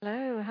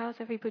how's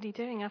everybody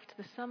doing after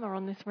the summer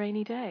on this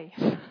rainy day?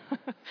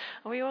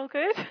 Are we all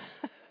good?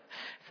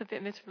 It's a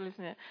bit miserable,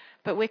 isn't it?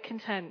 But we're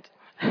content.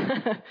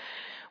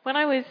 When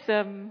I was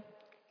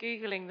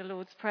Googling the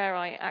Lord's Prayer,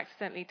 I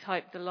accidentally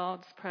typed the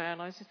Lord's Prayer,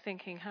 and I was just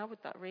thinking, how would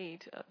that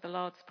read, the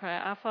Lord's Prayer?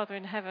 Our Father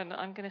in heaven,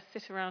 I'm going to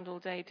sit around all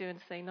day, do and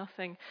say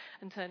nothing,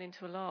 and turn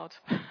into a lard.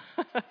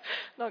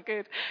 Not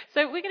good.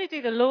 So we're going to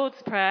do the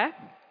Lord's Prayer,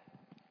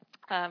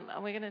 and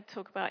we're going to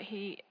talk about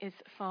He is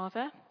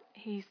Father.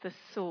 He's the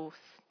source.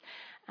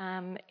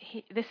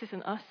 This is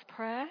an us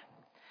prayer.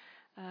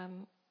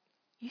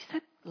 You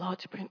said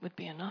large print would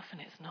be enough, and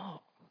it's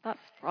not.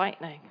 That's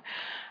frightening.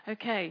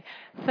 Okay.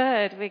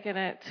 Third, we're going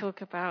to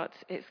talk about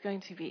it's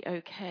going to be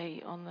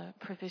okay on the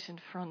provision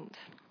front.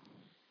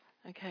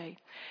 Okay.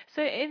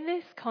 So in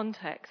this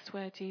context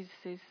where Jesus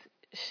is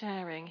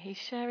sharing, he's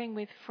sharing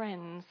with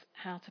friends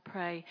how to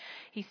pray.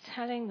 He's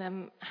telling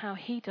them how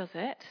he does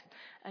it.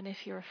 And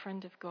if you're a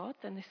friend of God,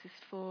 then this is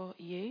for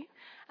you.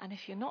 And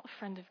if you're not a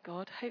friend of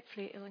God,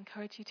 hopefully it'll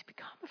encourage you to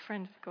become a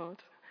friend of God.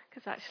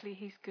 Because actually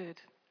he's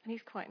good. And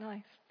he's quite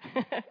nice.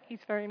 He's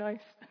very nice.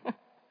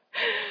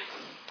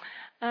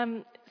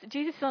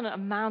 Jesus is on a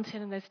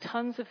mountain and there's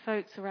tons of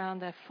folks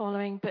around there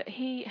following, but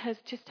he has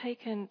just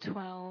taken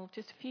 12,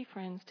 just a few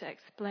friends, to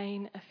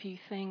explain a few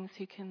things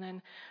who can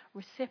then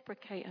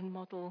reciprocate and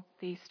model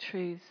these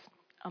truths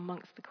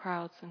amongst the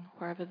crowds and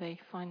wherever they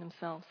find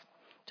themselves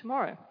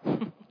tomorrow.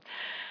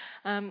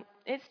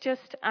 It's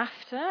just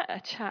after a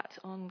chat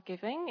on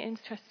giving,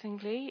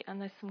 interestingly,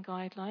 and there's some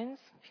guidelines.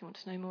 If you want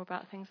to know more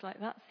about things like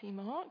that, see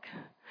Mark.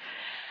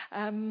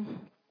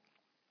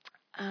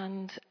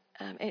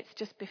 It's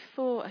just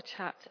before a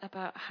chat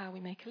about how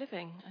we make a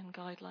living and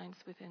guidelines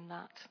within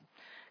that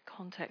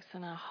context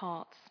and our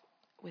hearts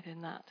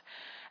within that.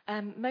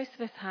 Most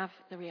of us have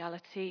the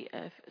reality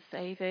of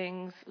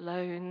savings,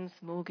 loans,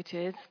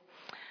 mortgages.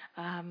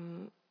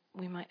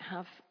 We might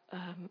have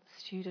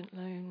student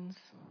loans,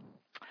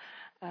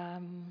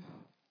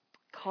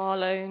 car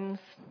loans,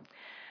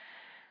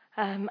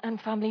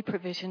 and family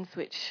provisions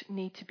which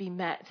need to be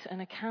met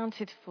and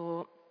accounted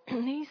for.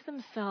 These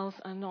themselves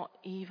are not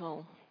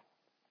evil.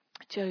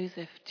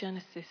 Joseph,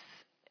 Genesis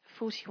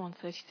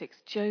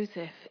 41:36.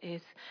 Joseph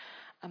is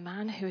a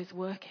man who is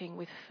working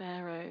with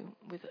Pharaoh,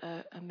 with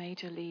a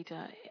major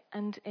leader,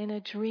 and in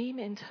a dream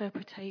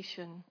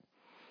interpretation,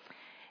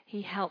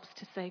 he helps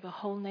to save a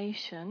whole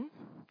nation,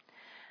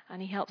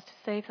 and he helps to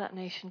save that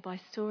nation by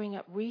storing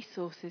up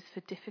resources for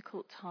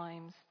difficult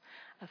times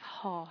of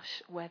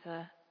harsh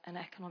weather and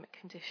economic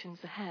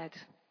conditions ahead.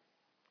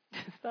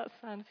 Does that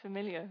sound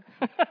familiar?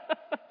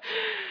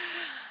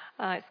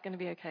 It's going to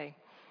be okay.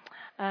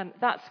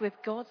 That's with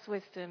God's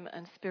wisdom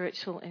and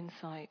spiritual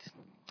insight.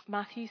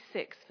 Matthew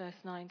 6,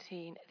 verse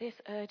 19. This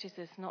urges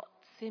us not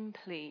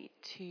simply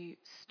to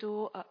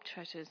store up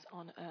treasures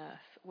on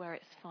earth where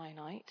it's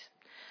finite,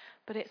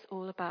 but it's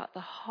all about the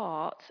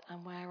heart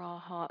and where our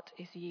heart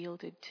is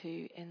yielded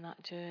to in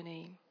that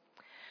journey.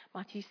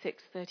 Matthew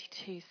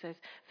 6:32 says,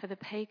 "For the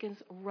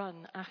pagans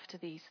run after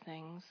these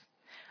things,"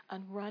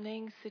 and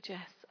running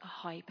suggests a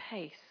high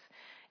pace.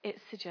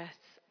 It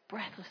suggests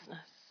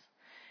breathlessness.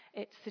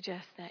 It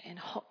suggests they're in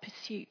hot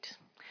pursuit.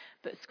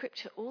 But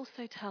Scripture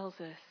also tells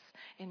us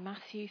in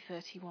Matthew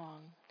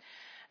 31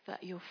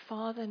 that your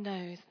Father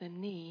knows the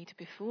need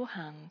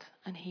beforehand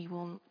and he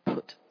will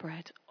put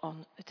bread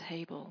on the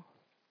table.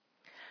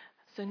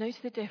 So notice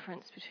the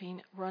difference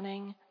between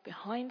running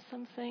behind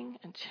something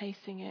and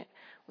chasing it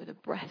with a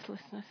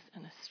breathlessness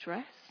and a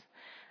stress,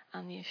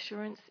 and the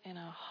assurance in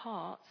our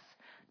hearts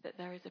that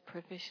there is a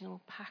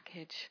provisional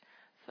package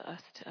for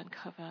us to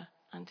uncover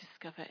and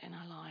discover in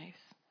our lives.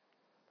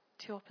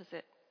 Two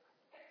opposite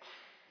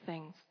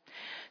things.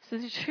 So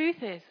the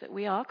truth is that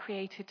we are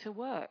created to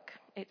work.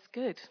 It's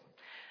good.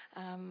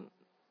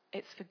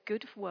 It's for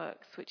good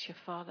works which your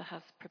Father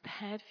has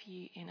prepared for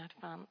you in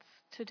advance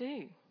to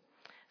do.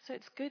 So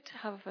it's good to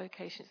have a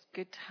vocation. It's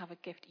good to have a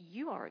gift.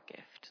 You are a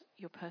gift.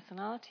 Your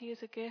personality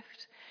is a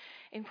gift.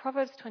 In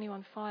Proverbs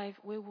 21:5,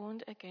 we're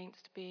warned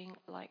against being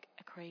like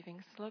a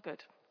craving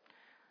sluggard.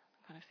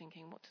 I'm kind of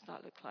thinking, what does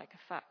that look like? A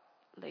fat,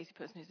 lazy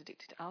person who's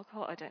addicted to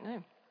alcohol? I don't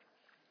know.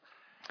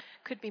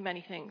 Could be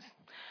many things.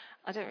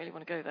 I don't really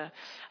want to go there.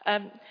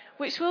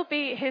 Which will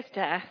be his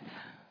death,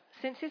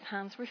 since his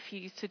hands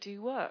refuse to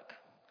do work.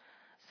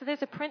 So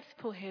there's a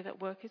principle here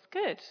that work is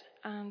good.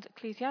 And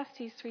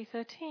Ecclesiastes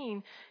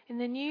 3:13, in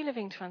the New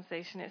Living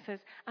Translation, it says,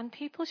 "And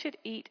people should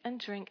eat and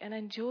drink and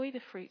enjoy the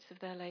fruits of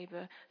their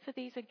labor, for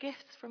these are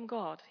gifts from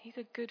God." He's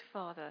a good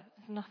Father.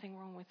 There's nothing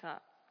wrong with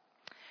that.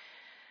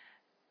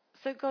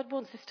 So God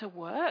wants us to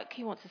work.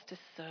 He wants us to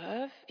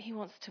serve. He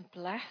wants to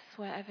bless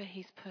wherever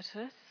he's put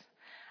us.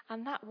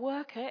 And that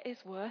worker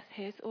is worth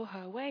his or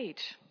her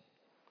wage.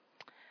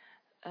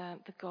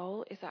 The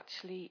goal is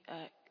actually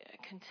a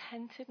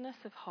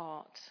contentedness of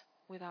heart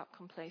without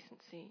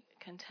complacency.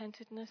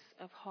 Contentedness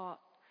of heart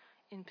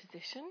in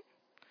position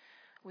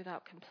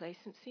without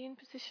complacency in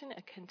position.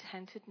 A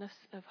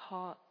contentedness of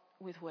heart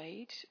with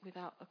wage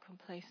without a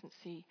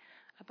complacency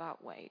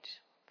about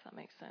wage, if that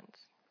makes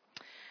sense.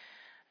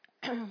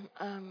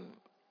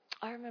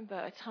 I remember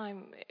a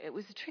time, it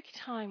was a tricky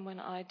time when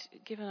I'd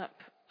given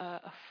up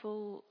a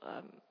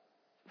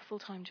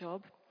full-time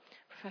job,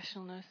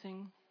 professional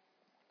nursing,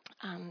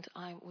 and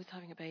I was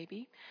having a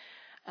baby,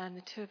 and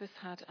the two of us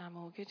had our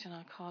mortgage and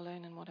our car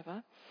loan and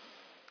whatever.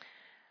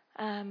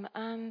 And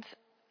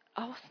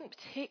I wasn't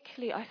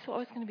particularly, I thought I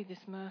was going to be this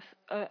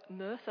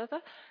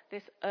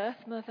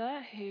earth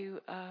mother who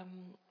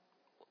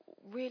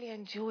really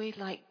enjoyed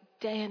like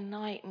day and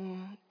night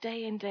and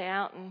day in, day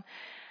out. And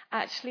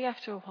actually,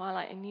 after a while,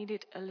 I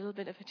needed a little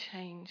bit of a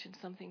change and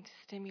something to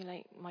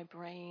stimulate my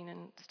brain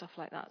and stuff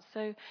like that.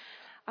 So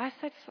I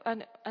said,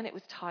 and it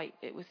was tight.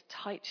 It was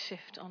tight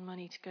shift on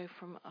money to go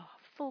from a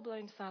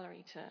full-blown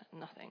salary to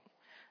nothing.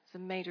 It's a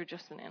major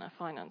adjustment in our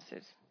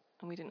finances,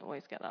 and we didn't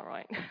always get that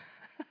right.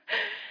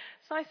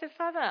 So I said,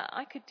 Father,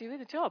 I could do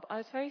with a job. I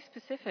was very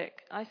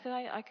specific. I said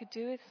I could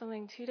do with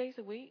something 2 days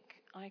a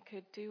week. I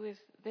could do with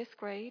this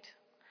grade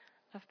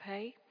of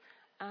pay,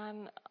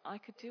 and I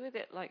could do with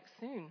it like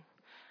soon.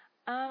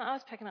 And I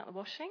was picking out the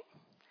washing.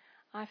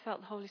 I felt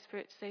the Holy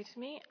Spirit say to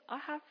me, I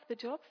have the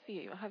job for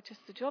you. I have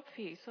just the job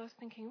for you. So I was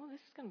thinking, well, this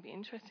is going to be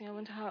interesting. I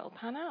wonder how it'll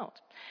pan out.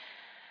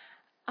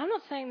 I'm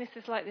not saying this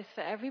is like this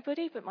for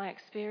everybody, but my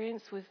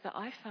experience was that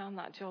I found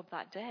that job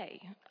that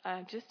day.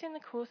 Just in the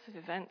course of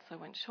events, I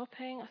went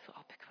shopping. I thought,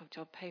 I'll pick up a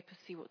job paper,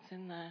 see what's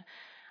in there.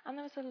 And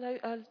there was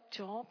a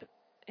job,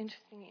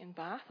 interestingly, in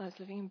Bath. I was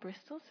living in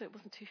Bristol, so it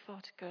wasn't too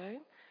far to go.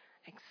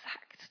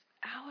 Exact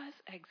hours,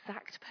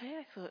 exact pay.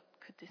 I thought,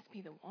 could this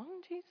be the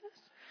one, Jesus?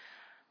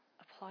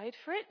 Applied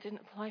for it,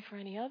 didn't apply for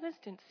any others,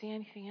 didn't see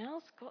anything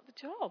else, got the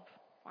job.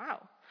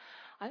 Wow.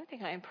 I don't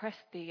think I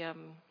impressed the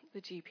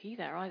GP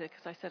there either,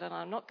 because I said, and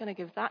I'm not going to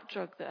give that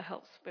drug that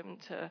helps women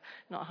to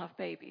not have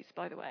babies,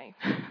 by the way.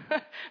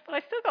 But I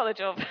still got the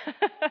job.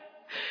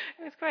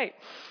 It was great.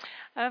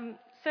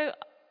 So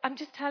I'm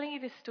just telling you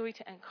this story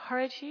to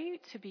encourage you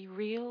to be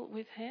real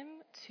with him,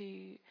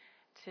 to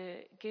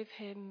give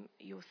him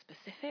your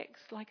specifics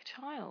like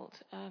a child.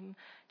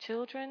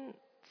 Children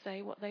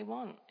say what they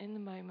want in the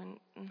moment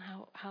and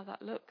how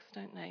that looks,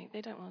 don't they?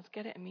 They don't want to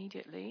get it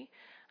immediately,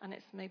 and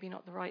it's maybe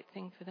not the right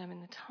thing for them in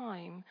the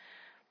time,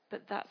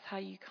 but that's how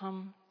you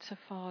come to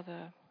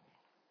Father.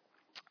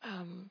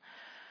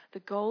 The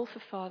goal for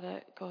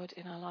Father God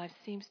in our lives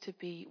seems to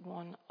be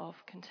one of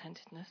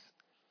contentedness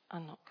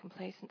and not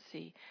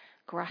complacency,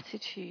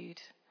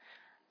 gratitude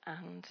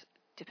and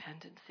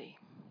dependency.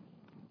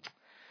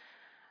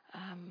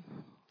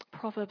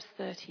 Proverbs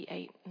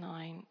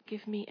 38:9,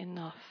 give me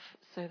enough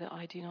so that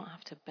I do not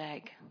have to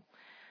beg,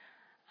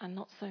 and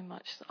not so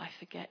much that I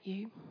forget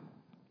you.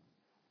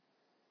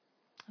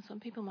 And some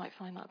people might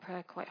find that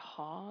prayer quite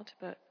hard,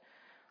 but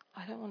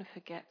I don't want to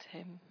forget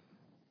him,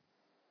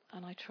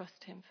 and I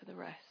trust him for the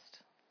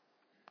rest.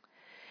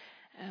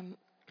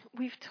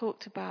 We've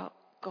talked about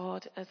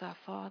God as our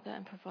Father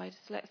and provider,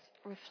 so let's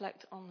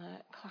reflect on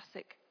the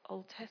classic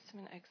Old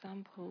Testament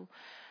example.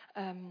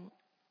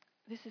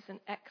 This is an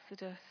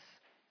exodus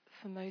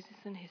for Moses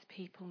and his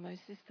people.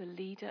 Moses, the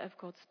leader of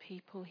God's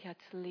people, he had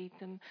to lead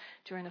them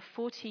during a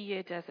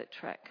 40-year desert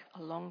trek,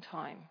 a long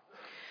time.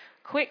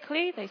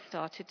 Quickly, they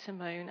started to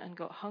moan and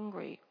got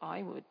hungry.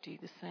 I would do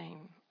the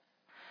same.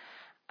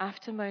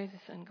 After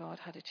Moses and God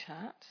had a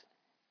chat,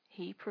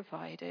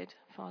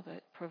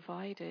 Father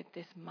provided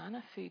this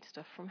manna food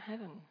stuff from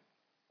heaven.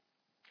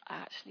 I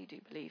actually do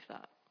believe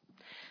that.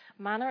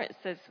 Manna, it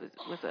says,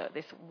 was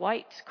this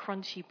white,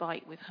 crunchy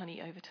bite with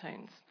honey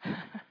overtones.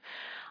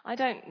 I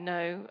don't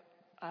know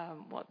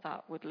what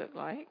that would look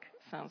like.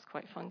 Sounds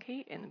quite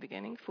funky in the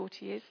beginning.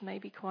 40 years,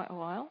 maybe quite a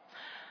while.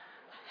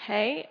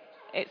 Hey,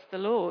 it's the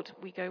Lord.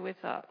 We go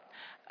with that.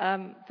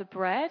 The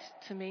bread,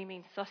 to me,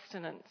 means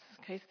sustenance.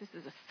 Okay, so this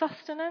is a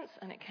sustenance,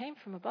 and it came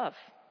from above.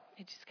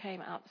 It just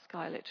came out the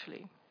sky,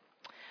 literally.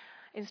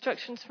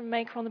 Instructions from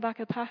Maker on the back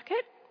of the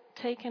packet.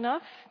 Take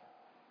enough.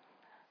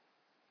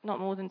 Not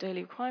more than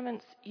daily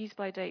requirements. Use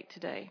by date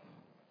today.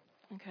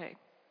 Okay.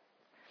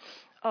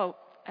 Oh,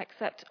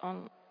 except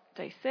on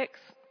day 6,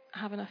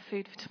 have enough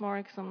food for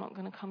tomorrow because I'm not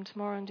going to come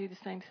tomorrow and do the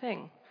same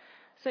thing.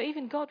 So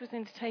even God was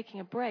into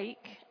taking a break,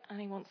 and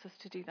he wants us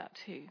to do that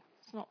too.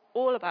 It's not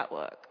all about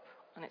work,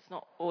 and it's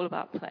not all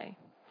about play.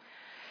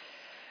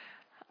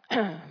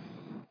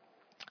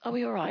 Are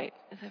we all right?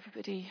 Is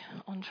everybody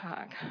on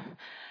track?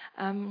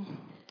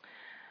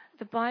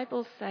 The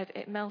Bible said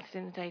it melted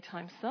in the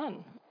daytime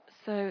sun.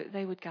 So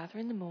they would gather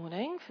in the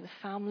morning for the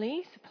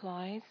family,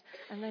 supplies,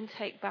 and then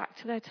take back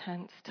to their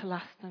tents to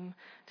last them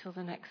till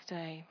the next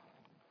day.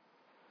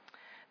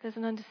 There's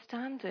an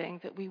understanding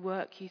that we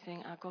work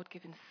using our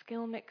God-given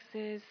skill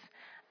mixes,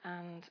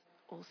 and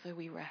also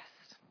we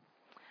rest.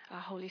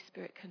 Our Holy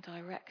Spirit can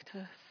direct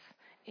us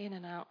in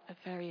and out of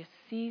various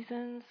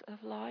seasons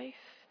of life.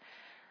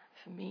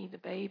 For me, the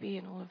baby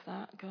and all of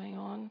that going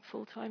on,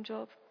 full-time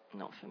job,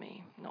 not for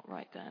me, not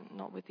right then,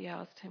 not with the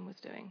hours Tim was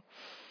doing.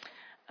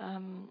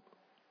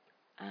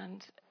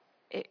 And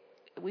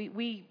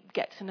we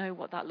get to know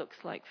what that looks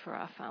like for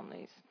our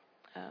families.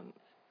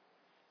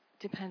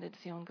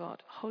 Dependency on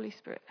God. Holy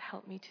Spirit,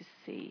 help me to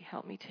see,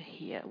 help me to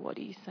hear. What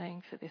are you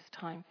saying for this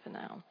time for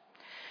now?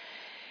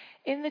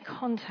 In the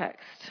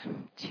context,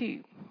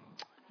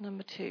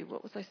 number two,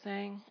 what was I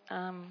saying?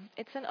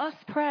 It's an us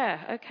prayer,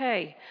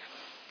 okay.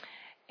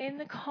 In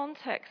the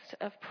context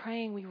of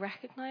praying, we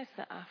recognize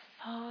that our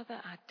Father,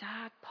 our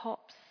Dad,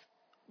 Pops,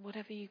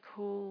 whatever you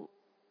call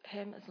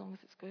him, as long as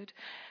it's good,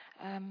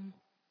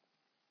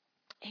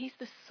 he's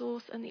the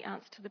source and the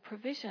answer to the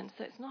provision.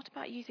 So it's not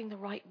about using the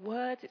right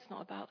words. It's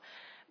not about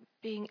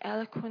being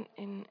eloquent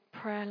in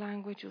prayer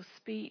language or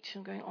speech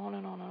and going on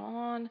and on and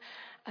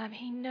on.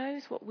 He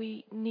knows what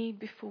we need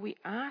before we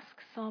ask.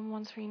 Psalm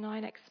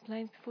 139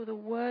 explains, before the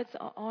words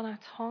are on our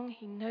tongue,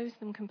 he knows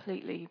them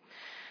completely.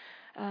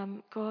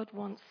 God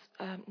wants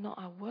not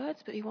our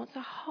words, but he wants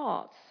our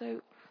hearts.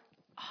 So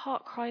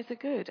heart cries are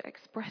good,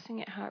 expressing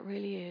it how it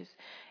really is.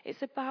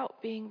 It's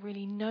about being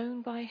really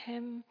known by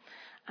him,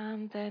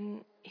 and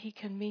then he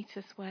can meet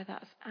us where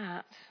that's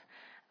at,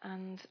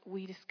 and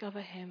we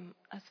discover him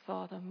as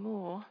Father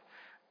more,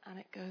 and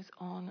it goes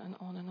on and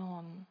on and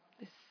on,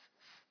 this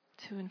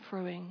to and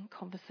froing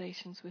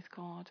conversations with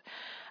God.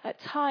 At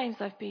times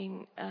I've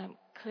been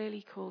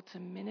clearly called to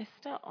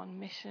minister on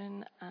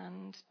mission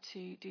and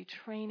to do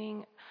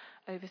training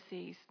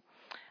overseas.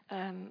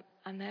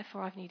 And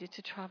therefore I've needed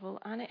to travel,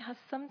 and it has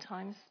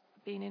sometimes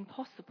been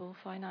impossible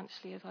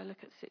financially as I look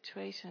at the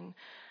situation,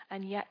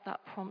 and yet that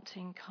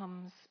prompting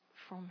comes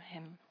from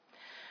him.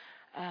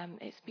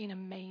 It's been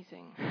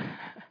amazing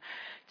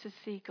to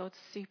see God's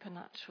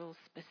supernatural,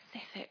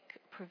 specific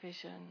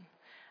provision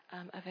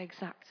of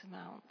exact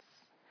amounts.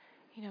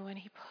 You know, when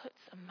he puts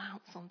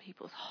amounts on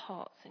people's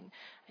hearts,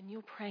 and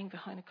you're praying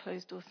behind a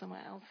closed door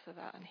somewhere else for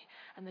that,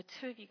 and the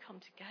two of you come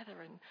together,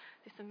 and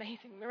this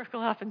amazing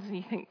miracle happens, and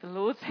you think, the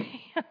Lord's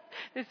here.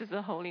 This is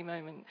a holy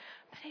moment.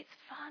 But it's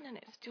fun, and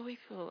it's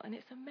joyful, and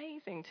it's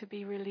amazing to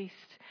be released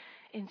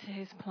into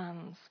his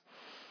plans.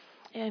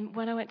 And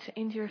when I went to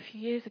India a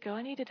few years ago,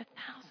 I needed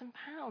 £1,000.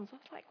 I was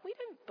like, we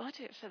don't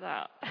budget for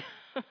that.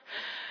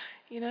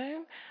 You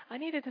know, I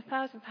needed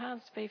 £1,000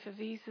 to pay for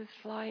visas,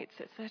 flights,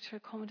 etc.,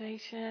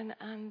 accommodation,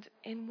 and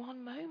in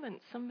one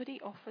moment, somebody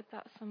offered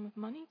that sum of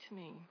money to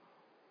me.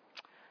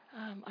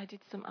 I did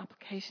some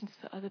applications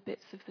for other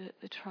bits of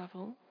the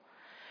travel.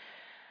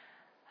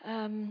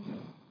 I'm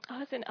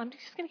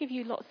just going to give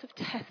you lots of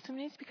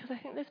testimonies, because I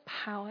think there's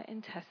power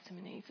in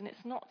testimonies, and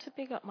it's not to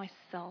big up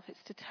myself,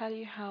 it's to tell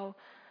you how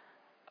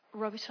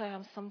rubbish I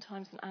am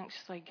sometimes and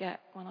anxious I get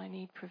when I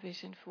need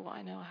provision for what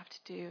I know I have to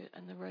do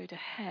and the road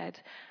ahead,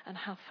 and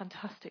how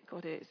fantastic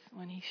God is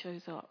when he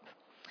shows up.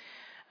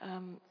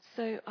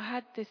 So I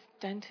had this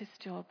dentist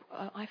job.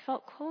 I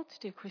felt called to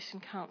do Christian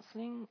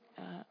counselling,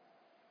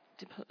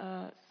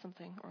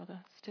 something or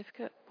other,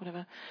 certificate,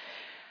 whatever.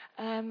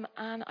 And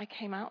I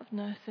came out of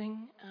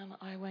nursing and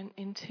I went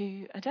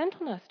into a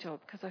dental nurse job,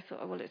 because I thought,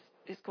 oh, well,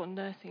 it's got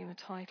nursing in the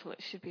title,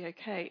 it should be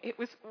okay. It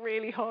was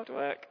really hard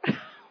work.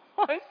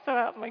 I was so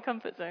out of my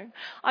comfort zone.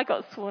 I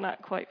got sworn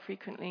at quite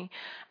frequently.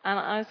 And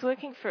I was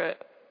working for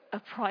a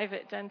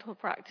private dental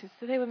practice,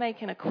 so they were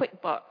making a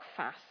quick buck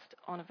fast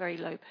on a very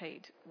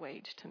low-paid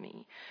wage to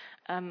me.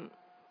 I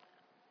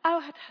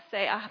had to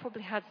say I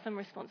probably had some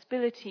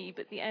responsibility,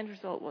 but the end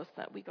result was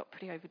that we got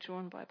pretty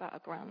overdrawn by about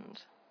 £1,000.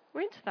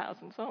 We're into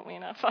thousands, aren't we,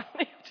 in our family?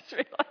 I've just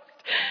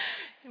realised,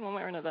 in one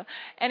way or another.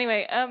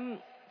 Anyway,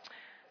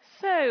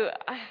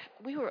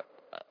 we were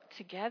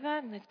together,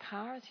 and there's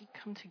power as you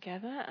come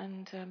together,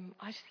 and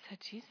I just said,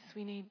 Jesus,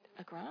 we need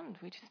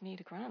 £1,000. We just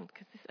need £1,000,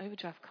 because this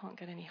overdraft can't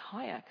get any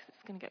higher, because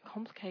it's going to get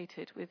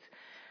complicated with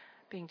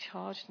being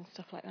charged and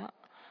stuff like that.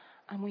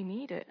 And we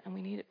need it, and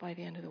we need it by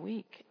the end of the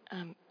week.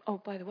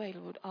 Oh, by the way,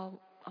 Lord, I'll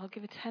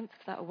give 1/10 of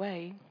that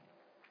away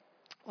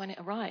when it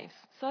arrives.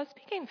 So I was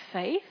speaking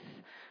faith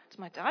to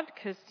my dad,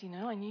 because, you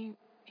know, I knew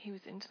he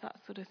was into that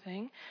sort of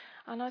thing.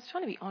 And I was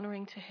trying to be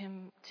honouring to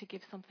him to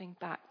give something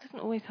back. It doesn't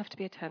always have to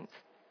be 1/10.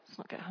 Let's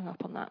not get hung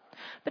up on that.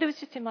 But it was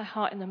just in my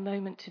heart in the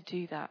moment to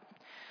do that.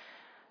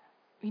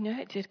 You know,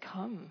 it did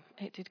come.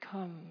 It did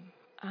come.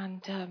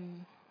 And,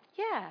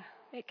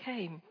 it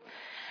came.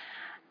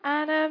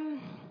 And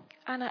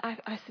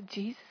I said,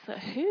 Jesus,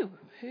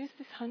 who's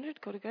this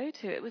 100 got to go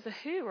to? It was a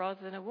who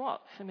rather than a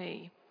what for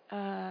me.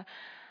 And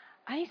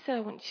he said, I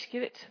want you to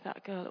give it to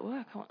that girl at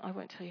work. I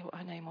won't tell you what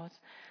her name was.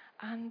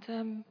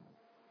 And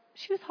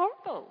she was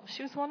horrible.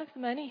 She was one of the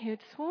many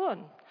who'd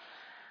sworn.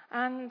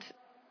 And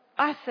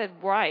I said,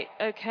 right,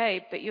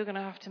 okay, but you're going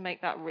to have to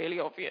make that really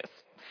obvious.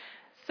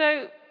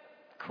 So,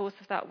 course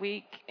of that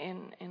week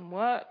in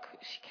work,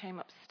 she came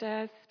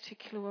upstairs, this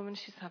particular woman,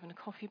 she was having a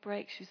coffee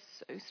break, she was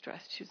so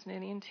stressed, she was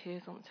nearly in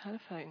tears on the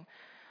telephone.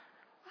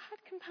 I had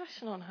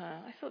compassion on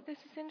her. I thought, this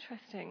is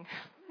interesting.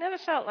 Never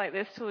felt like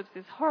this towards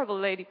this horrible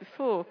lady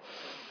before.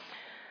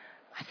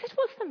 I said,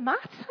 what's the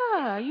matter?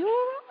 Are you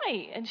all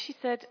right? And she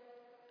said,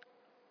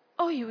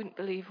 oh, you wouldn't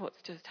believe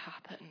what's just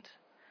happened.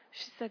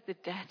 She said, the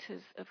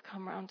debtors have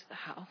come round to the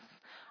house.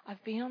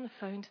 I've been on the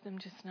phone to them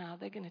just now.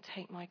 They're going to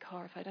take my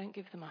car if I don't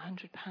give them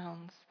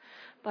 £100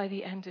 by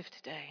the end of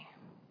today.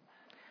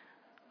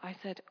 I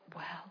said,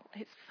 well,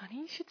 it's funny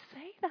you should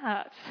say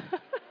that.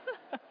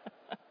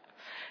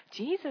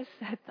 Jesus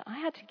said that I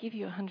had to give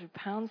you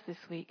 £100 this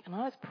week, and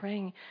I was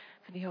praying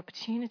for the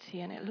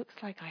opportunity, and it looks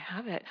like I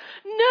have it.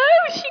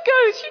 No, she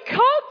goes, you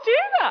can't do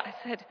that. I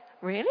said,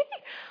 really?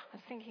 I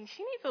was thinking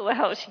she needs all the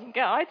help she can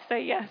get. I'd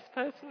say yes,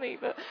 personally,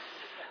 but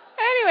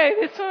anyway,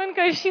 this woman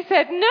goes, she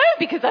said, no,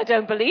 because I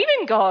don't believe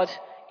in God.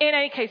 In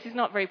any case, he's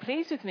not very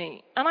pleased with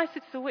me. And I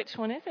said, so which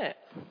one is it?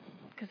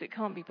 Because it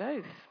can't be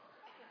both.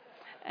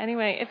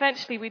 Anyway,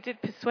 eventually we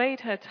did persuade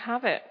her to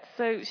have it.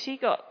 So she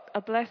got a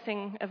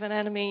blessing of an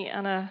enemy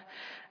and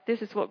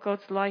this is what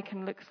God's like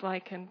and looks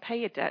like, and pay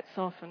your debts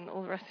off and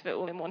all the rest of it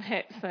all in one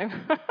hit. So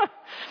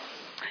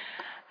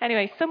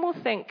anyway, some will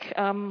think,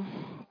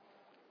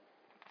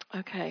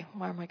 okay,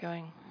 where am I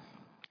going?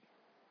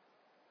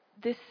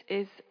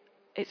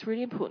 It's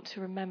really important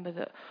to remember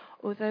that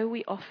although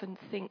we often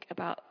think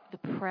about the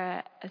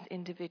prayer as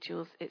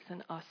individuals, it's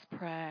an us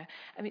prayer.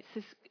 I mean,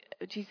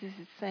 Jesus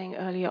is saying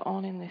earlier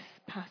on in this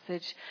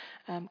passage,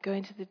 go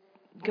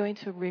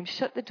into a room,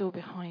 shut the door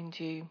behind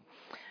you,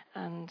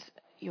 and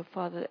your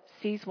Father that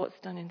sees what's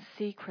done in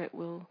secret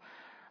will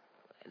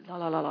go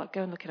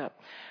and look it up.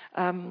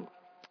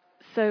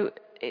 So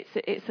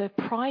it's a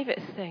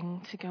private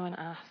thing to go and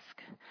ask,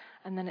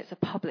 and then it's a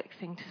public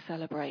thing to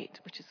celebrate,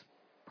 which is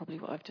probably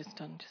what I've just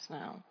done just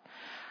now.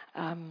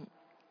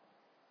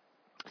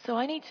 So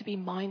I need to be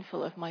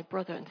mindful of my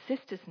brother and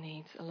sister's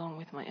needs along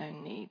with my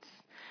own needs.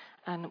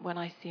 And when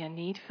I see a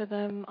need for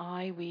them,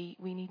 we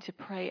need to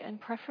pray, and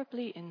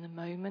preferably in the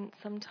moment,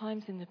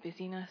 sometimes in the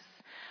busyness.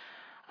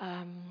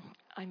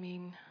 I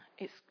mean,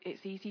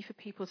 it's easy for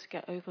people to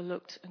get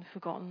overlooked and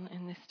forgotten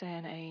in this day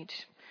and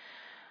age.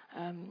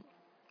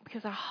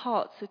 Because our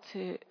hearts are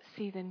to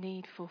see the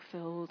need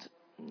fulfilled,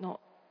 not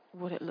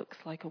what it looks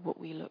like or what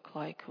we look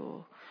like,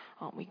 or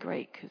aren't we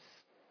great?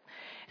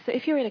 So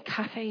if you're in a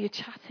cafe, you're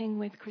chatting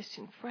with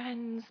Christian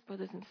friends,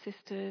 brothers and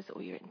sisters,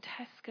 or you're in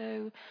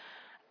Tesco,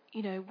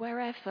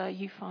 wherever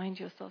you find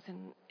yourselves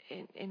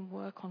in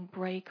work on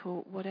break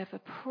or whatever,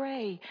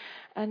 pray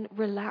and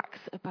relax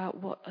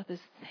about what others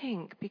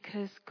think,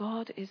 because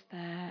God is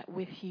there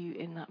with you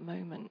in that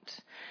moment.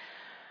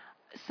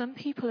 Some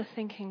people are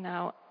thinking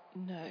now,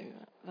 no,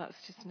 that's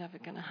just never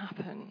going to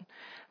happen.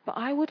 But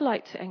I would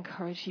like to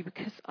encourage you,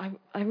 because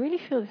I really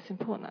feel this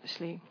important,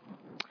 actually.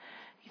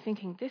 You're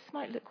thinking, this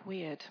might look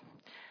weird,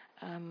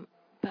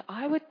 but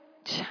I would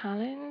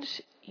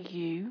challenge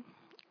you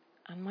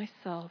and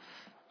myself,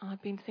 and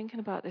I've been thinking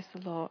about this a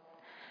lot,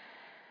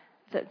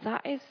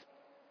 that is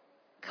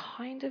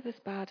kind of as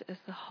bad as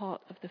the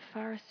heart of the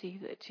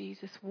Pharisee that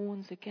Jesus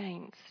warns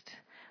against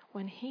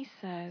when he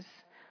says,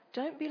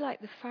 don't be like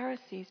the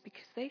Pharisees,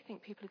 because they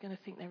think people are going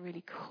to think they're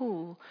really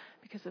cool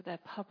because of their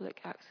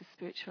public acts of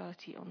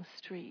spirituality on the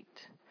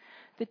street.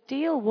 The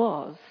deal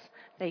was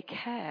they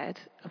cared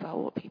about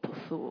what people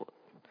thought.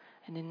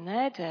 And in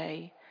their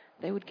day,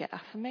 they would get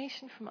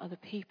affirmation from other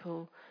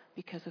people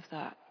because of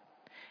that.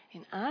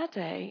 In our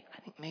day,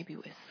 I think maybe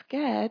we're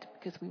scared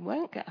because we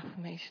won't get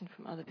affirmation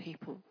from other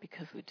people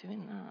because we're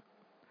doing that.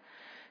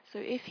 So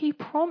if he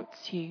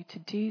prompts you to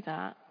do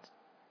that,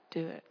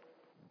 do it,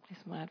 is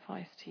my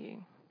advice to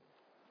you.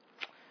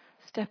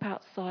 Step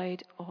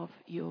outside of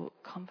your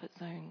comfort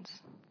zones,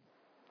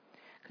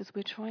 because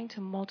we're trying to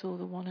model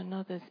the one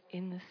another's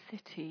in the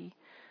city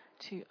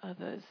to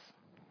others.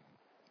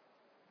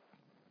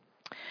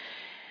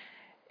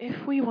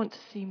 If we want to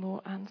see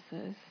more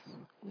answers,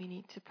 we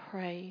need to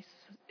pray.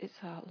 It's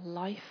our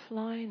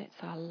lifeline,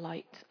 it's our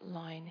light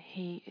line.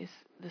 He is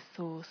the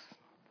source.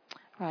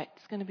 Right,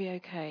 it's going to be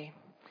okay.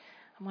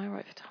 Am I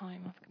right for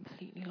time? I've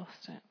completely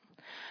lost it.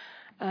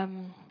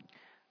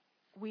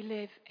 We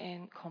live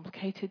in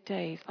complicated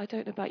days. I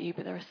don't know about you,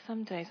 but there are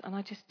some days, and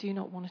I just do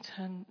not want to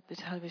turn the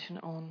television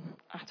on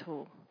at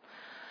all.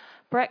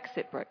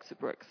 Brexit.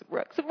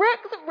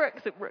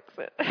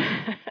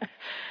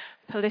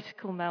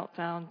 Political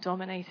meltdown,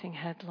 dominating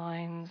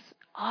headlines,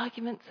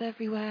 arguments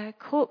everywhere,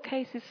 court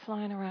cases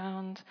flying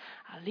around.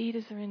 Our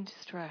leaders are in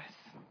distress.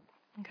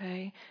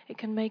 Okay? It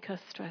can make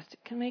us stressed.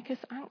 It can make us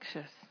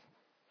anxious.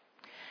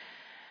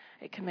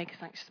 It can make us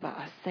anxious about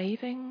our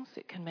savings.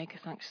 It can make us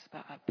anxious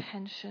about our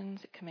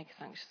pensions. It can make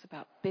us anxious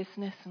about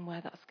business and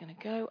where that's going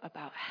to go,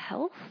 about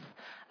health,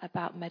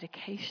 about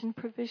medication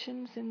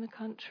provisions in the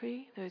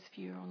country. Those of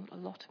you who are on a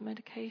lot of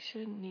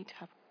medication need to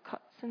have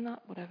cuts in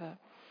that, whatever.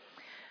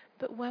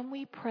 But when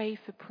we pray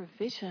for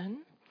provision,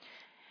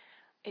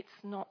 it's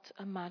not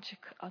a magic,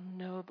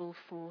 unknowable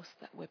force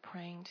that we're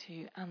praying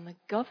to. And the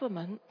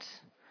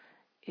government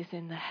is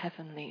in the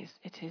heavenlies.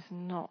 It is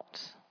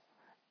not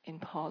in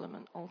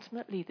Parliament.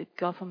 Ultimately, the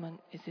government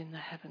is in the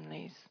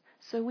heavenlies.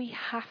 So we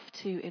have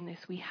to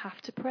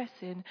press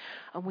in,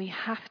 and we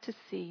have to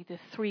see the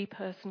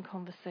three-person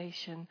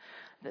conversation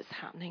that's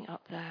happening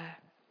up there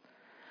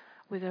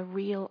with a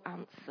real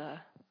answer.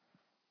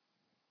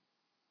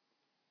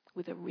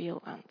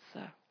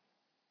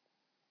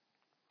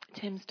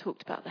 Tim's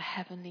talked about the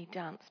heavenly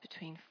dance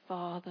between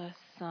Father,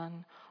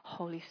 Son,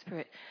 Holy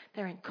Spirit.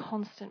 They're in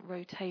constant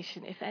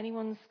rotation. If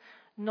anyone's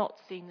not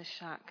seen The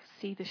Shack,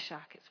 see The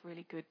Shack. It's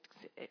really good.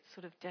 It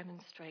sort of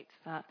demonstrates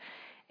that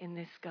in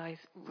this guy's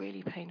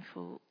really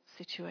painful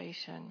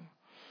situation.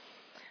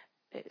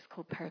 It's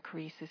called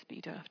perichoresis, but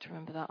you don't have to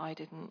remember that. I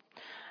didn't.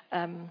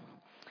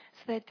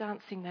 So they're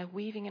dancing, they're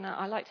weaving in.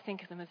 I like to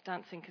think of them as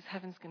dancing because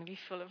heaven's going to be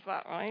full of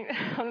that, right?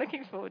 I'm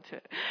looking forward to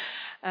it.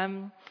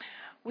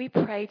 We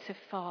pray to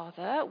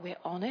Father. We're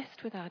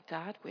honest with our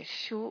dad. We're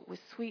short. We're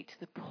sweet to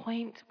the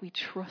point. We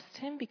trust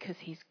him because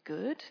he's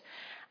good.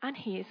 And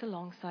he is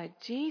alongside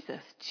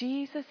Jesus.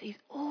 Jesus, he's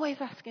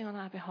always asking on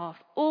our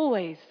behalf.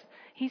 Always.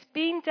 He's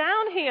been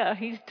down here.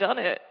 He's done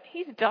it.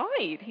 He's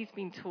died. He's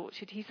been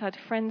tortured. He's had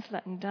friends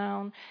let him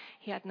down.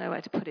 He had nowhere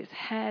to put his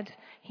head.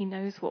 He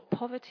knows what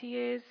poverty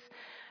is.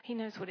 He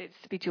knows what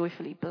it's to be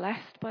joyfully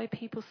blessed by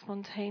people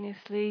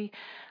spontaneously.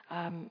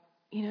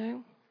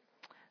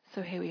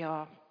 So here we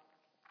are.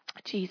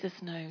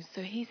 Jesus knows.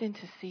 So he's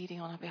interceding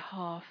on our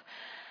behalf.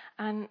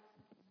 And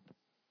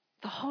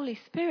the Holy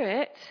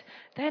Spirit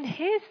then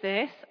hears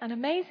this and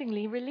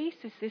amazingly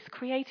releases this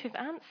creative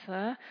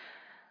answer,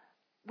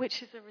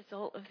 which is a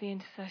result of the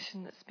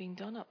intercession that's been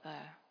done up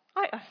there.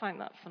 I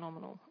find that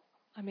phenomenal.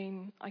 I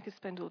mean, I could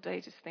spend all day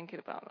just thinking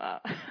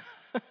about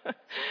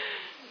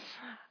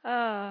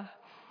that.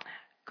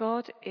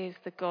 God is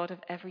the God of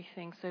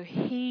everything, so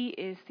he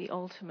is the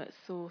ultimate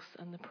source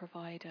and the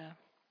provider.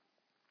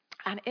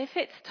 And if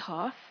it's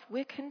tough,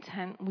 we're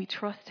content, we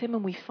trust him,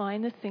 and we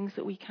find the things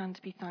that we can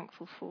to be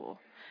thankful for.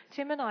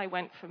 Tim and I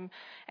went from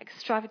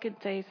extravagant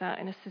days out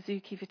in a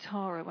Suzuki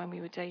Vitara when we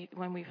were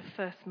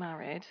first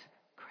married,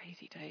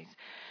 crazy days,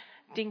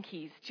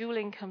 dinkies, dual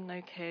income,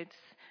 no kids,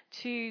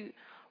 to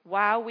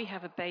wow, we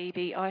have a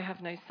baby, I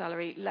have no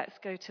salary, let's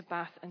go to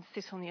Bath and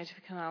sit on the edge of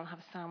a canal and have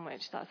a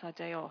sandwich, that's our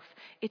day off.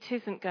 It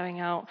isn't going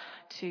out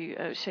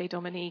to Chez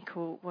Dominique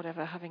or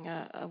whatever, having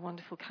a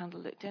wonderful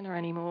candlelit dinner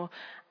anymore.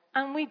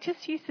 And we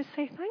just used to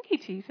say, thank you,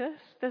 Jesus.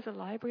 There's a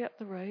library up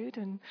the road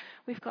and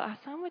we've got our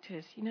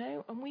sandwiches,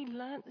 and we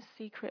learnt the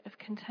secret of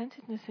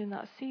contentedness in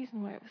that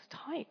season where it was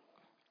tight.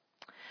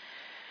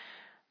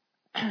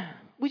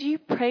 Would you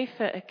pray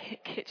for a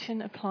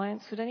kitchen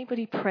appliance? Would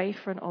anybody pray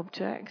for an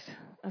object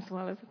as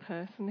well as a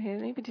person here?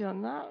 Anybody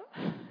done that?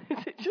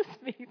 Is it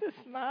just me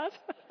that's mad?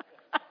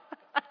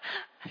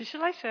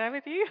 Shall I share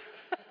with you?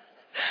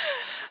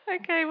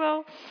 Okay,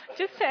 well,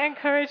 just to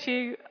encourage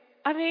you,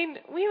 I mean,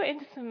 we were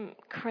into some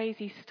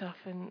crazy stuff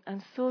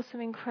and saw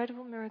some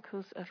incredible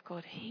miracles of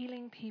God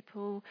healing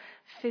people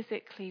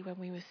physically when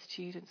we were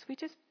students. We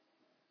just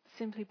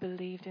simply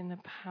believed in the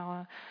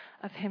power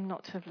of him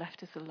not to have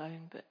left us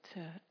alone, but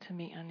to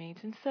meet our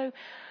needs. And so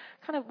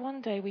kind of one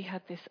day we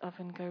had this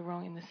oven go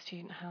wrong in the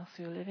student house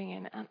we were living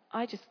in, and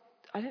I don't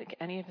think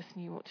any of us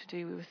knew what to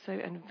do. We were so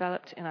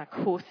enveloped in our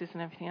courses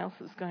and everything else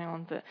that was going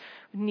on that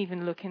we didn't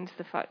even look into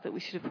the fact that we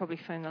should have probably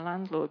phoned the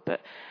landlord.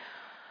 But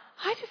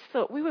I just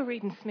thought, we were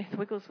reading Smith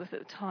Wigglesworth at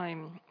the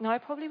time. Now, I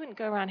probably wouldn't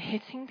go around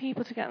hitting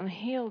people to get them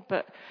healed,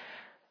 but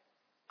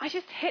I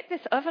just hit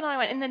this oven. I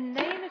went, in the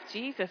name of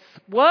Jesus,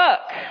 work.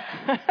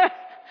 And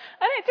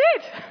it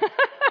did.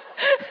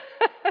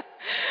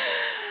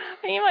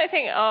 And you might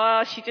think,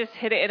 oh, she just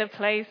hit it in a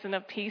place and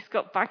a piece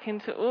got back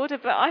into order.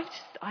 But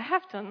I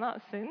have done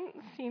that since.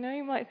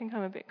 You might think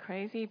I'm a bit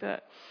crazy,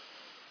 but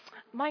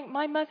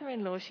my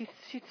mother-in-law, she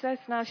says,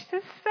 Sarah,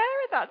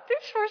 that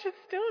dishwasher's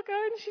still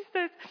going. She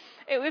says,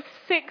 it was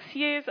 6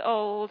 years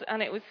old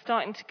and it was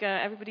starting to go.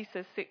 Everybody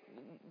says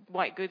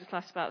white goods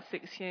last about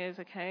 6 years,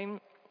 okay?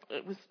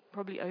 It was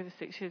probably over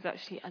 6 years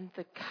actually, and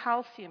the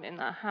calcium in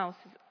that house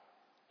is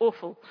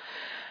awful.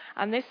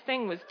 And this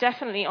thing was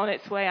definitely on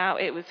its way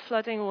out. It was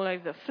flooding all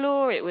over the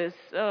floor. It was,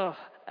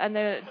 and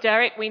then,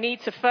 Derek, we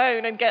need to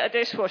phone and get a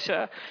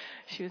dishwasher.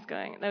 She was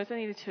going. There was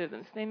only the two of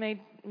them, so they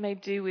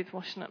made do with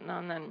washing up now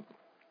and then.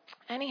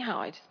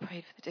 Anyhow, I just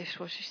prayed for the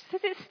dishwasher. She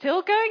said, it's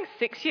still going.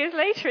 6 years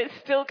later, it's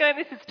still going.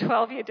 This is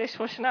 12-year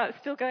dishwasher now. It's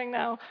still going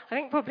now. I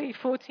think probably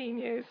 14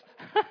 years.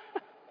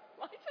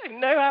 I don't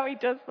know how he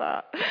does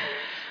that.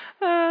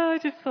 I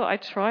just thought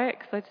I'd try it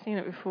because I'd seen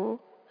it before.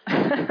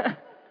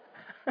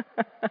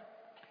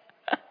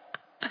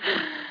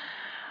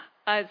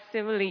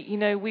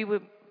 Similarly, we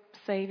were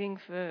saving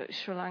for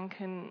Sri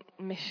Lankan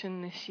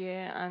mission this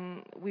year,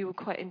 and we were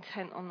quite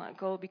intent on that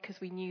goal because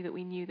we knew that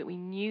we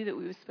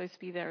were supposed to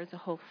be there as a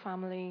whole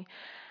family,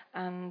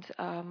 and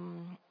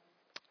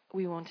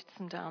we wanted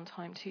some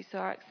downtime too. So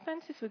our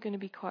expenses were going to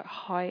be quite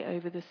high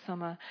over the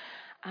summer,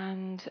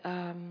 and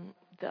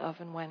the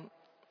oven went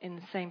in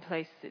the same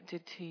place as it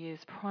did 2 years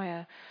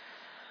prior.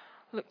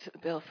 Looked at the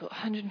bill, thought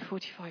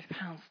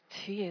 £145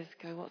 2 years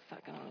ago. What's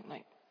that going to look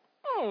like?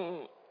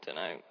 Oh, don't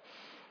know.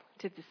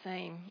 Did the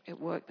same. It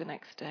worked the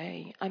next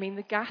day. I mean,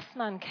 the gas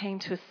man came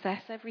to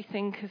assess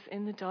everything because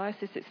in the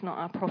diocese it's not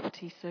our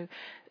property, so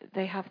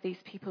they have these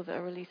people that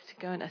are released to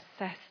go and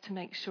assess to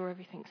make sure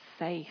everything's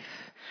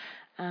safe.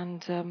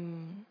 And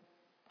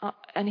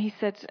he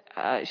said,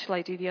 shall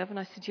I do the oven?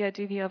 I said, yeah,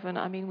 do the oven.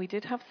 I mean, we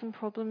did have some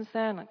problems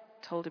there, and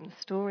told him the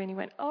story, and he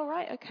went, "Oh,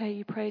 right, okay,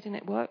 you prayed and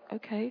it worked,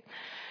 okay."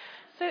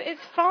 So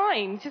it's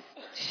fine. Just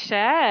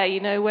share,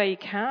 where you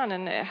can,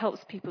 and it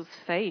helps people's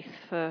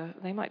faith.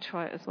 They might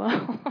try it as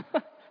well.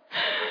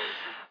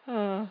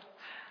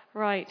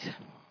 Right.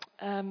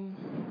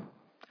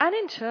 And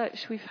in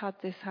church, we've had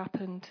this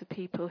happen to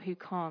people who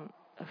can't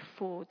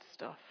afford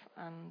stuff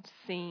and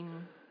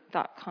seen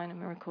that kind of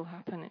miracle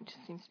happen. It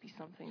just seems to be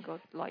something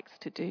God likes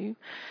to do.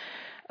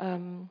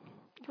 You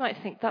might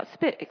think that's a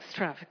bit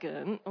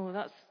extravagant, or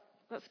that's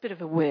a bit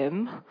of a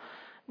whim.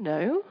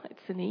 No,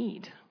 it's a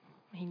need.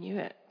 He knew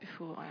it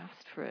before I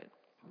asked for it.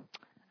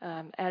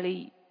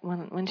 Ellie,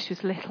 when she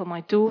was little,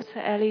 my daughter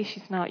Ellie,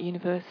 she's now at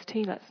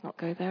university. Let's not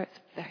go there. It's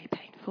very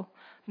painful.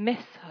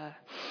 Miss her.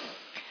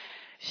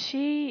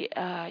 She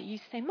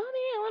used to say, "Mommy,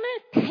 I want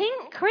a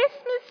pink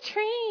Christmas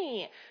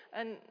tree."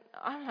 And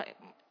I'm like,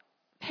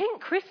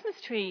 "Pink Christmas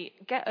tree,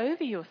 get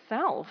over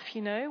yourself."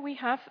 We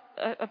have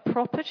a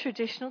proper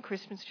traditional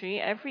Christmas tree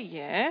every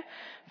year.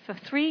 For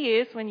 3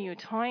 years when you were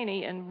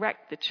tiny and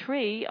wrecked the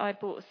tree, I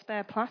bought a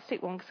spare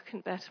plastic one because I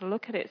couldn't bear to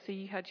look at it, so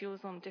you had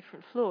yours on a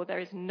different floor. There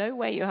is no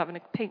way you're having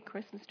a pink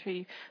Christmas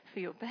tree for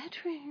your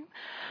bedroom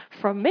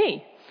from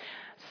me.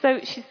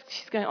 So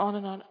she's going on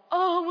and on.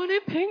 "Oh, I want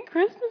a pink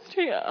Christmas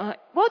tree." I'm like,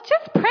 "Well,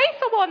 just pray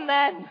for one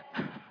then,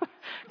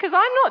 because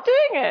I'm not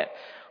doing it."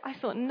 I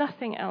thought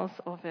nothing else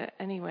of it.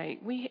 Anyway,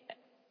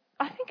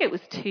 I think it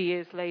was 2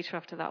 years later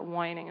after that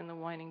whining, and the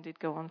whining did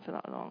go on for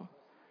that long.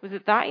 Was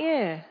it that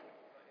year?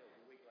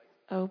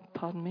 Oh,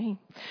 pardon me.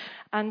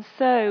 And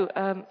so,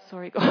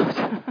 sorry,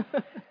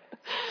 God.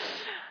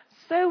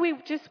 So we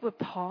just were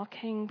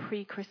parking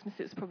pre-Christmas.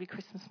 It was probably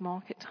Christmas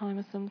market time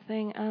or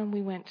something, and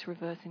we went to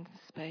reverse into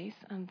space,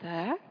 and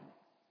there,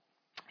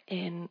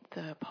 in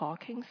the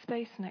parking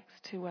space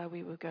next to where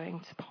we were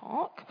going to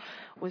park,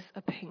 was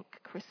a pink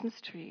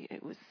Christmas tree.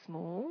 It was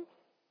small,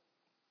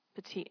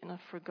 petite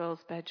enough for a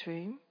girl's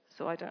bedroom,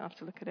 so I don't have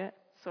to look at it.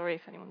 Sorry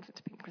if anyone's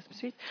into pink Christmas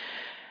trees.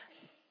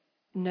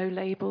 No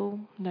label,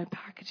 no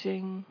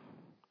packaging.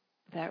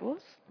 There it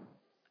was.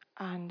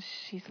 And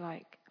she's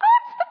like, "Oh,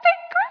 it's the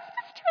pink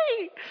Christmas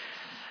tree!"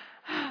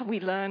 We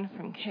learn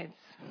from kids.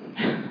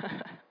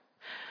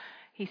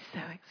 He's so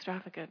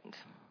extravagant.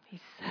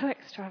 He's so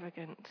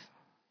extravagant.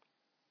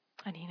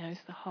 And he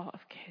knows the heart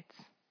of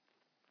kids.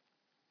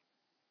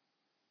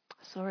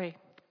 Sorry.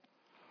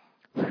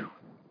 Whew.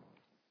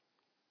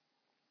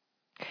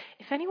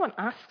 If anyone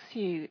asks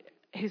you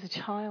who's a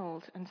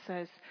child and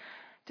says,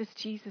 "Does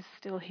Jesus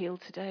still heal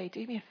today?"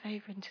 do me a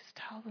favor and just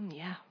tell them,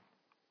 yeah.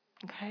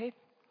 Okay?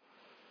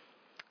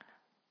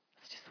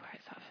 That's just where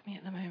it's at for me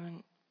at the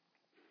moment.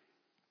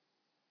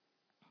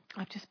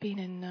 I've just been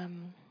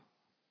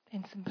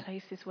in some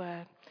places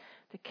where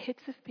the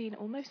kids have been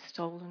almost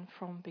stolen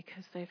from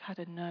because they've had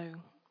a no.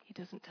 He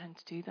doesn't tend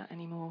to do that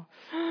anymore.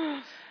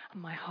 And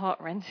my heart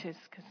wrenches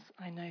because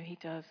I know he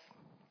does.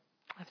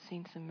 I've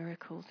seen some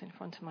miracles in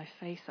front of my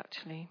face,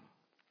 actually.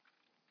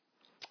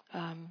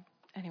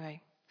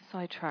 Anyway,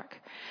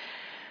 sidetrack.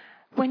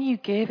 When you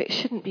give, it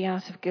shouldn't be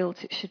out of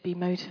guilt. It should be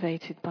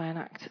motivated by an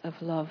act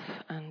of love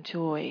and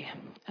joy.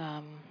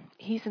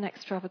 He's an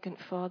extravagant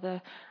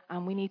Father,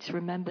 and we need to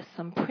remember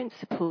some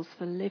principles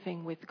for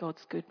living with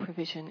God's good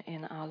provision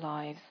in our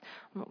lives.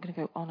 I'm not going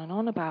to go on and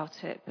on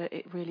about it, but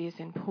it really is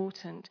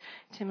important.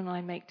 Tim and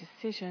I make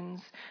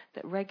decisions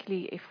that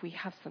regularly, if we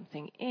have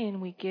something in,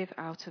 we give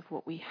out of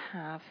what we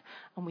have,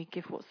 and we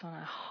give what's on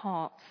our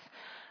hearts.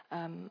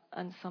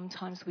 And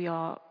sometimes we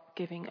are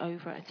giving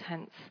over a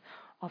tenth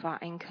of our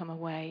income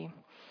away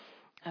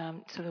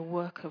to the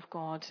work of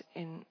God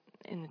in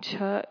the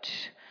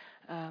church,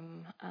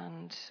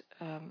 and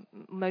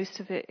most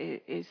of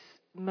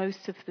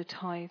the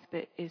tithe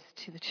bit is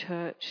to the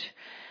church,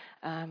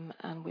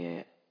 and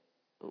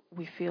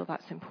we feel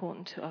that's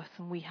important to us,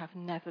 and we have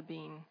never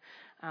been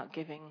out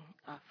giving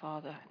our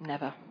Father,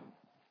 never.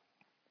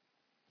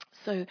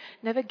 So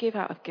never give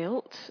out of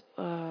guilt,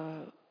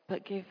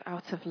 but give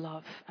out of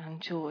love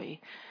and joy.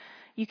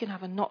 You can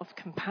have a knot of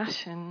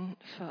compassion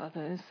for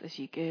others as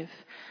you give,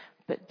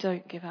 but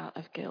don't give out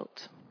of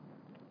guilt,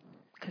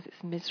 because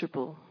it's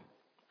miserable,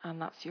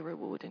 and that's your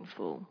reward in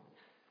full.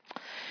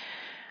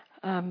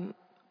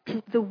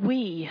 The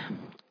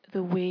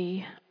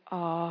we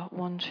are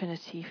one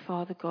Trinity.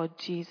 Father God,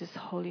 Jesus,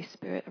 Holy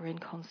Spirit are in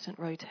constant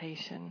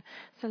rotation.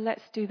 So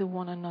let's do the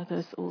one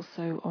another's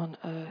also on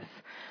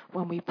earth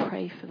when we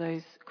pray for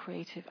those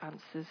creative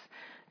answers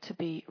to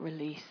be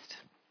released.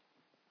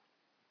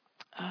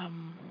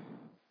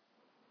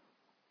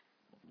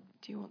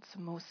 Do you want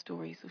some more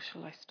stories, or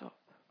shall I stop?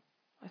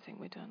 I think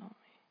we're done, aren't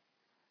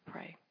we?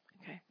 Pray.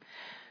 Okay.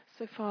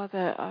 So,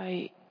 Father,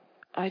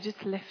 I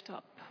just lift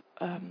up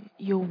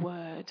your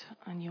word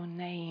and your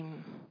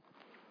name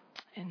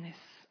in this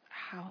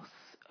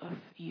house of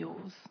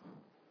yours.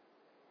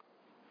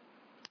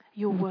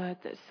 Your word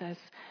that says,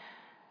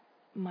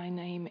 "My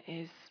name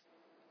is,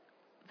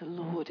 the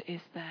Lord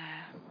is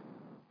there.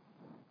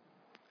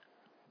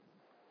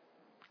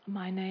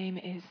 My name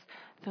is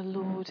the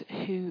Lord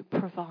who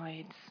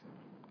provides."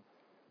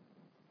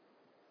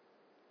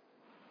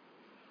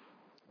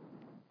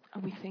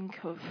 And we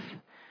think of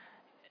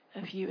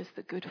you as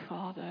the good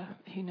Father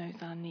who knows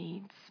our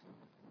needs,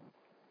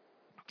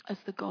 as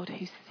the God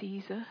who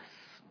sees us,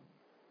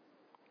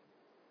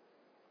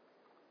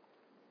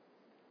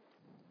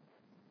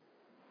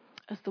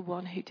 as the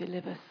one who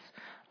delivers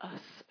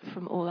us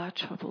from all our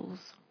troubles.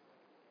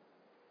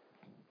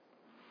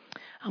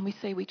 And we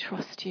say we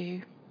trust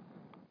you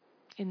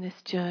in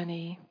this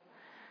journey.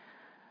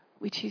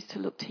 We choose to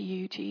look to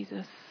you,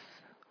 Jesus,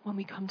 when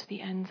we come to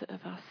the end of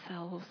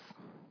ourselves.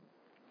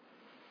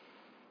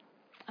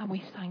 And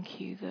we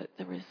thank you that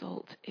the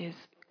result is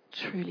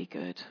truly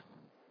good.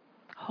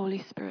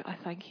 Holy Spirit, I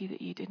thank you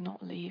that you did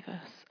not leave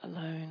us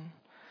alone,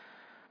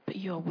 but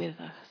you're with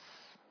us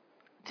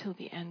till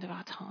the end of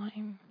our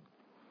time.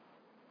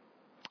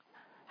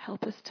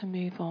 Help us to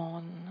move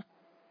on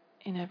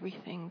in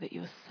everything that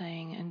you're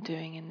saying and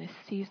doing in this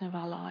season of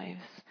our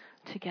lives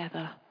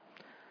together.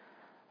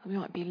 That we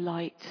might be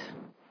light,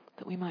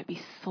 that we might be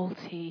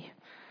salty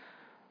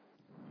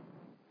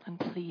and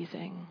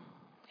pleasing.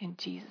 In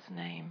Jesus'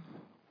 name,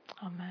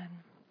 amen.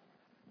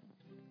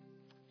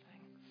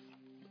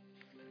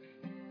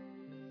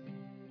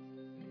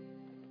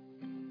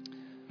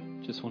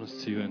 Just want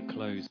us to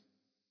close.